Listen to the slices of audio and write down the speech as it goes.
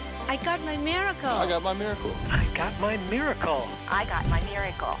I got my miracle. I got my miracle. I got my miracle. I got my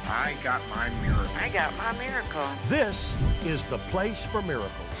miracle. I got my miracle. I got my miracle. This is the place for miracles.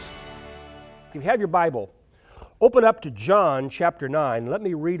 If you have your Bible, open up to John chapter 9. Let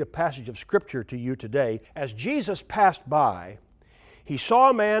me read a passage of Scripture to you today. As Jesus passed by, he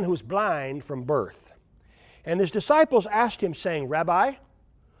saw a man who was blind from birth. And his disciples asked him, saying, Rabbi,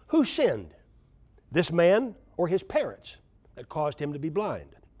 who sinned, this man or his parents, that caused him to be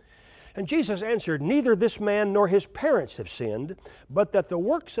blind? And Jesus answered, neither this man nor his parents have sinned, but that the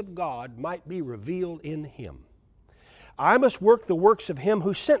works of God might be revealed in him. I must work the works of him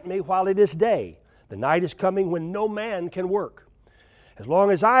who sent me while it is day. The night is coming when no man can work. As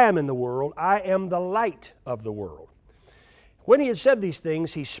long as I am in the world, I am the light of the world. When he had said these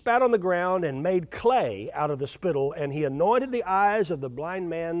things, he spat on the ground and made clay out of the spittle, and he anointed the eyes of the blind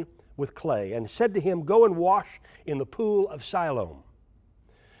man with clay, and said to him, go and wash in the pool of Siloam.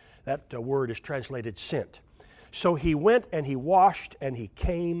 That word is translated sent. So he went and he washed, and he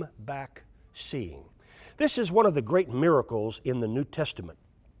came back seeing. This is one of the great miracles in the New Testament.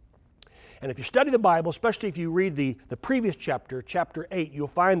 And if you study the Bible, especially if you read the previous chapter, chapter 8, you'll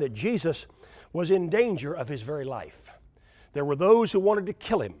find that Jesus was in danger of his very life. There were those who wanted to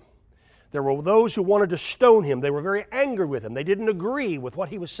kill him. There were those who wanted to stone him. They were very angry with him. They didn't agree with what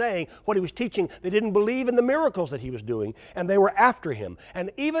he was saying, what he was teaching. They didn't believe in the miracles that he was doing, and they were after him.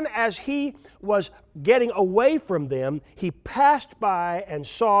 And even as he was getting away from them, he passed by and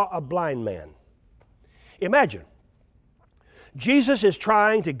saw a blind man. Imagine, Jesus is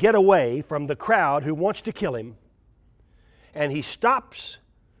trying to get away from the crowd who wants to kill him, and he stops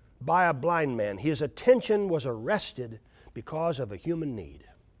by a blind man. His attention was arrested because of a human need.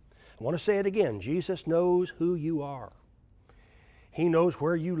 I want to say it again. Jesus knows who you are. He knows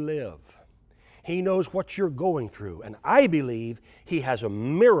where you live. He knows what you're going through. And I believe he has a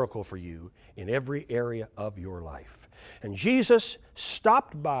miracle for you in every area of your life. And Jesus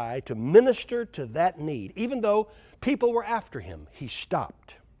stopped by to minister to that need. Even though people were after him, he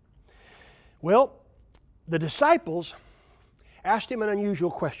stopped. Well, the disciples asked him an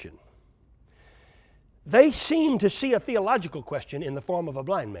unusual question. They seemed to see a theological question in the form of a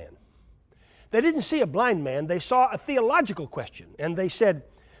blind man. They didn't see a blind man, they saw a theological question. And they said,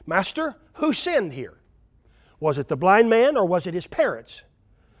 Master, who sinned here? Was it the blind man or was it his parents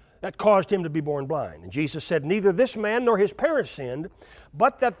that caused him to be born blind? And Jesus said, neither this man nor his parents sinned,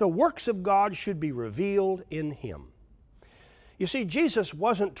 but that the works of God should be revealed in him. You see, Jesus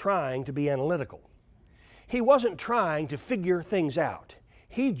wasn't trying to be analytical. He wasn't trying to figure things out.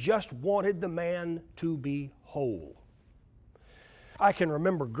 He just wanted the man to be whole. I can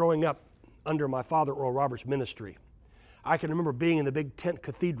remember growing up under my father, Oral Roberts' ministry. I can remember being in the big tent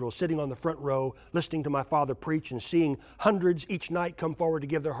cathedral, sitting on the front row, listening to my father preach and seeing hundreds each night come forward to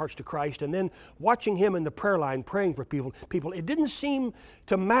give their hearts to Christ, and then watching him in the prayer line praying for people. It didn't seem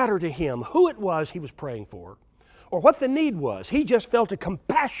to matter to him who it was he was praying for or what the need was. He just felt a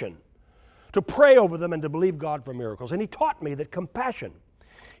compassion to pray over them and to believe God for miracles. And he taught me that compassion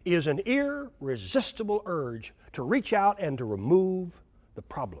is an irresistible urge to reach out and to remove the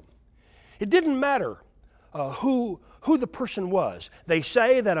problem. It didn't matter who the person was. They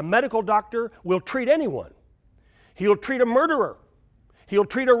say that a medical doctor will treat anyone. He'll treat a murderer. He'll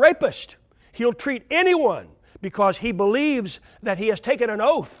treat a rapist. He'll treat anyone because he believes that he has taken an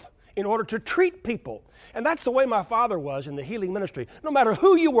oath in order to treat people. And that's the way my father was in the healing ministry. No matter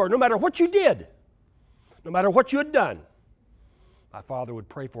who you were, no matter what you did, no matter what you had done, my father would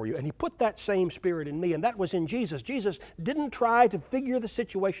pray for you. And he put that same spirit in me, and that was in Jesus. Jesus didn't try to figure the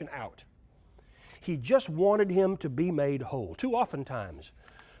situation out. He just wanted him to be made whole. Too often times,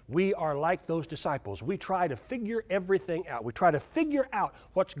 we are like those disciples. We try to figure everything out. We try to figure out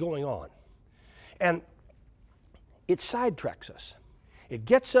what's going on. And it sidetracks us. It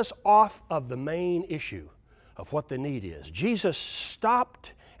gets us off of the main issue of what the need is. Jesus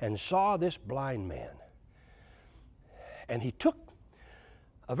stopped and saw this blind man. And he took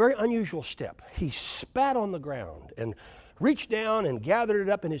a very unusual step. He spat on the ground and reached down and gathered it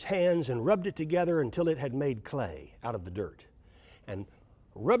up in his hands and rubbed it together until it had made clay out of the dirt and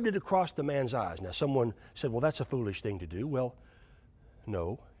rubbed it across the man's eyes. Now someone said, well, that's a foolish thing to do. Well,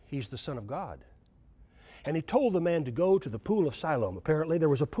 no, he's the Son of God. And he told the man to go to the pool of Siloam. Apparently there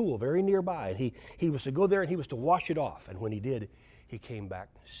was a pool very nearby, and he was to go there and he was to wash it off. And when he did, he came back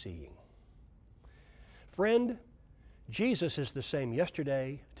seeing. Friend, Jesus is the same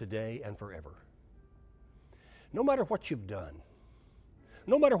yesterday, today, and forever. No matter what you've done,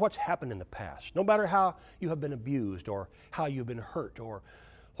 no matter what's happened in the past, no matter how you have been abused or how you've been hurt or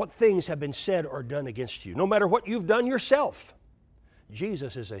what things have been said or done against you, no matter what you've done yourself,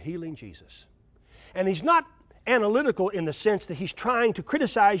 Jesus is a healing Jesus. And He's not analytical in the sense that He's trying to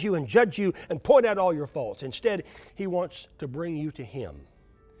criticize you and judge you and point out all your faults. Instead, He wants to bring you to Him.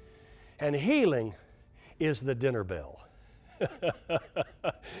 And healing is the dinner bell.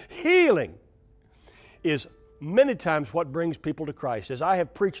 Healing is many times what brings people to Christ. As I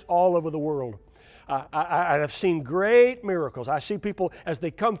have preached all over the world, I have seen great miracles. I see people as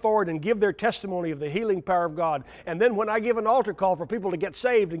they come forward and give their testimony of the healing power of God. And then when I give an altar call for people to get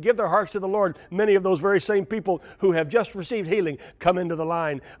saved and give their hearts to the Lord, many of those very same people who have just received healing come into the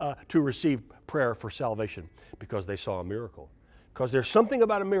line to receive prayer for salvation because they saw a miracle. Because there's something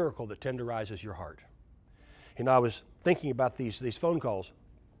about a miracle that tenderizes your heart. You know, I was thinking about these phone calls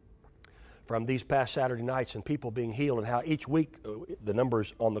from these past Saturday nights and people being healed and how each week the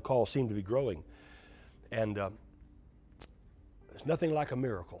numbers on the call seem to be growing. And there's nothing like a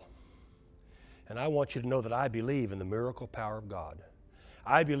miracle. And I want you to know that I believe in the miracle power of God.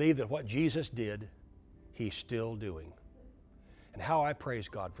 I believe that what Jesus did, He's still doing. And how I praise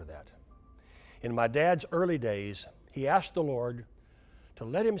God for that. In my dad's early days, he asked the Lord to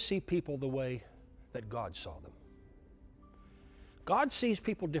let him see people the way that God saw them. God sees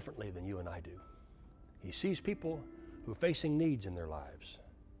people differently than you and I do. He sees people who are facing needs in their lives,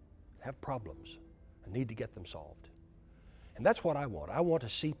 have problems, and need to get them solved. And that's what I want. I want to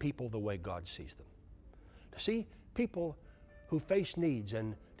see people the way God sees them. To see people who face needs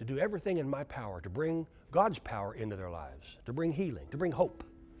and to do everything in my power to bring God's power into their lives, to bring healing, to bring hope,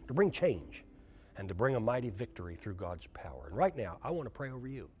 to bring change, and to bring a mighty victory through God's power. And right now, I want to pray over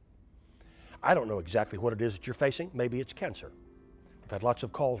you. I don't know exactly what it is that you're facing. Maybe it's cancer. I've had lots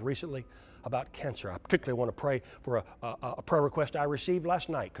of calls recently about cancer. I particularly want to pray for a prayer request I received last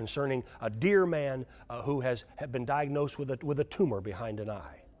night concerning a dear man who had been diagnosed with a tumor behind an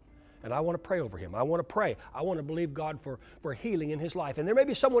eye. And I want to pray over him. I want to pray. I want to believe God for healing in his life. And there may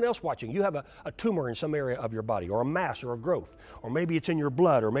be someone else watching. You have a tumor in some area of your body, or a mass, or a growth, or maybe it's in your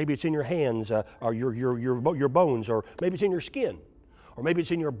blood, or maybe it's in your hands, or your bones, or maybe it's in your skin, or maybe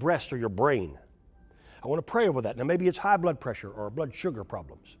it's in your breast or your brain. I want to pray over that. Now, maybe it's high blood pressure or blood sugar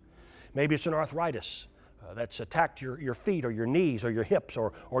problems. Maybe it's an arthritis that's attacked your feet or your knees or your hips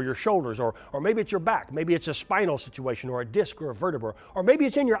or your shoulders, or maybe it's your back. Maybe it's a spinal situation or a disc or a vertebra, or maybe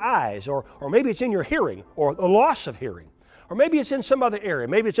it's in your eyes, or maybe it's in your hearing or the loss of hearing, or maybe it's in some other area.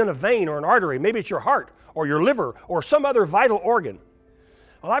 Maybe it's in a vein or an artery. Maybe it's your heart or your liver or some other vital organ.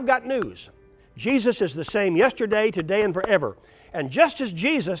 Well, I've got news. Jesus is the same yesterday, today, and forever. And just as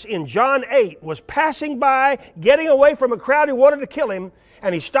Jesus in John 8 was passing by, getting away from a crowd who wanted to kill him,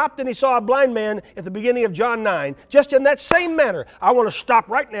 and he stopped and he saw a blind man at the beginning of John 9, just in that same manner, I want to stop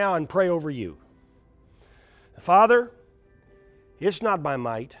right now and pray over you. Father, it's not by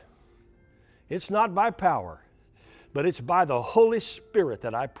might, it's not by power, but it's by the Holy Spirit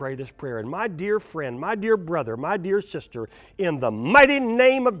that I pray this prayer. And my dear friend, my dear brother, my dear sister, in the mighty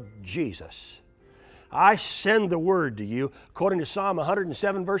name of Jesus, I send the word to you, according to Psalm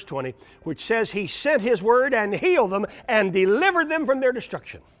 107, verse 20, which says He sent His word and healed them and delivered them from their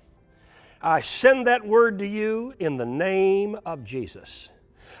destruction. I send that word to you in the name of Jesus.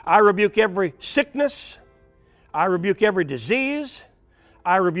 I rebuke every sickness. I rebuke every disease.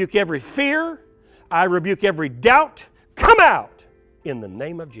 I rebuke every fear. I rebuke every doubt. Come out in the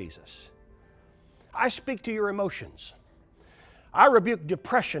name of Jesus. I speak to your emotions. I rebuke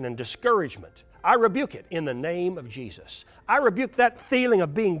depression and discouragement. I rebuke it in the name of Jesus. I rebuke that feeling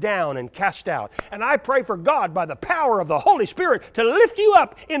of being down and cast out. And I pray for God by the power of the Holy Spirit to lift you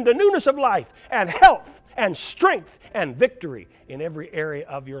up into newness of life and health and strength and victory in every area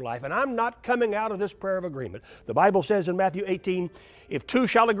of your life. And I'm not coming out of this prayer of agreement. The Bible says in Matthew 18, if two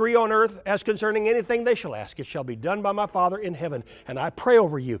shall agree on earth as concerning anything they shall ask, it shall be done by my Father in heaven. And I pray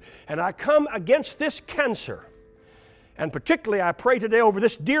over you. And I come against this cancer. And particularly I pray today over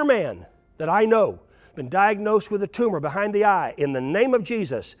this dear man that I know, been diagnosed with a tumor behind the eye. In the name of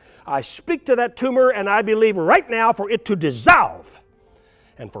Jesus, I speak to that tumor and I believe right now for it to dissolve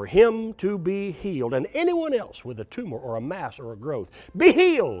and for him to be healed. And anyone else with a tumor or a mass or a growth, be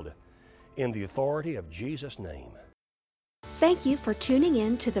healed in the authority of Jesus' name. Thank you for tuning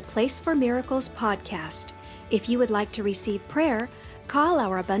in to the Place for Miracles podcast. If you would like to receive prayer, call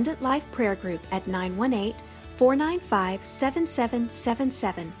our Abundant Life Prayer Group at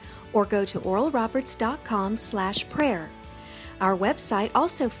 918-495-7777 or go to oralroberts.com/prayer. Our website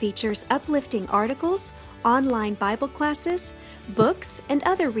also features uplifting articles, online Bible classes, books, and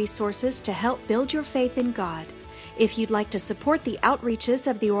other resources to help build your faith in God. If you'd like to support the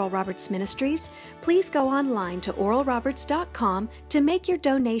outreaches of the Oral Roberts Ministries, please go online to oralroberts.com to make your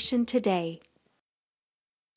donation today.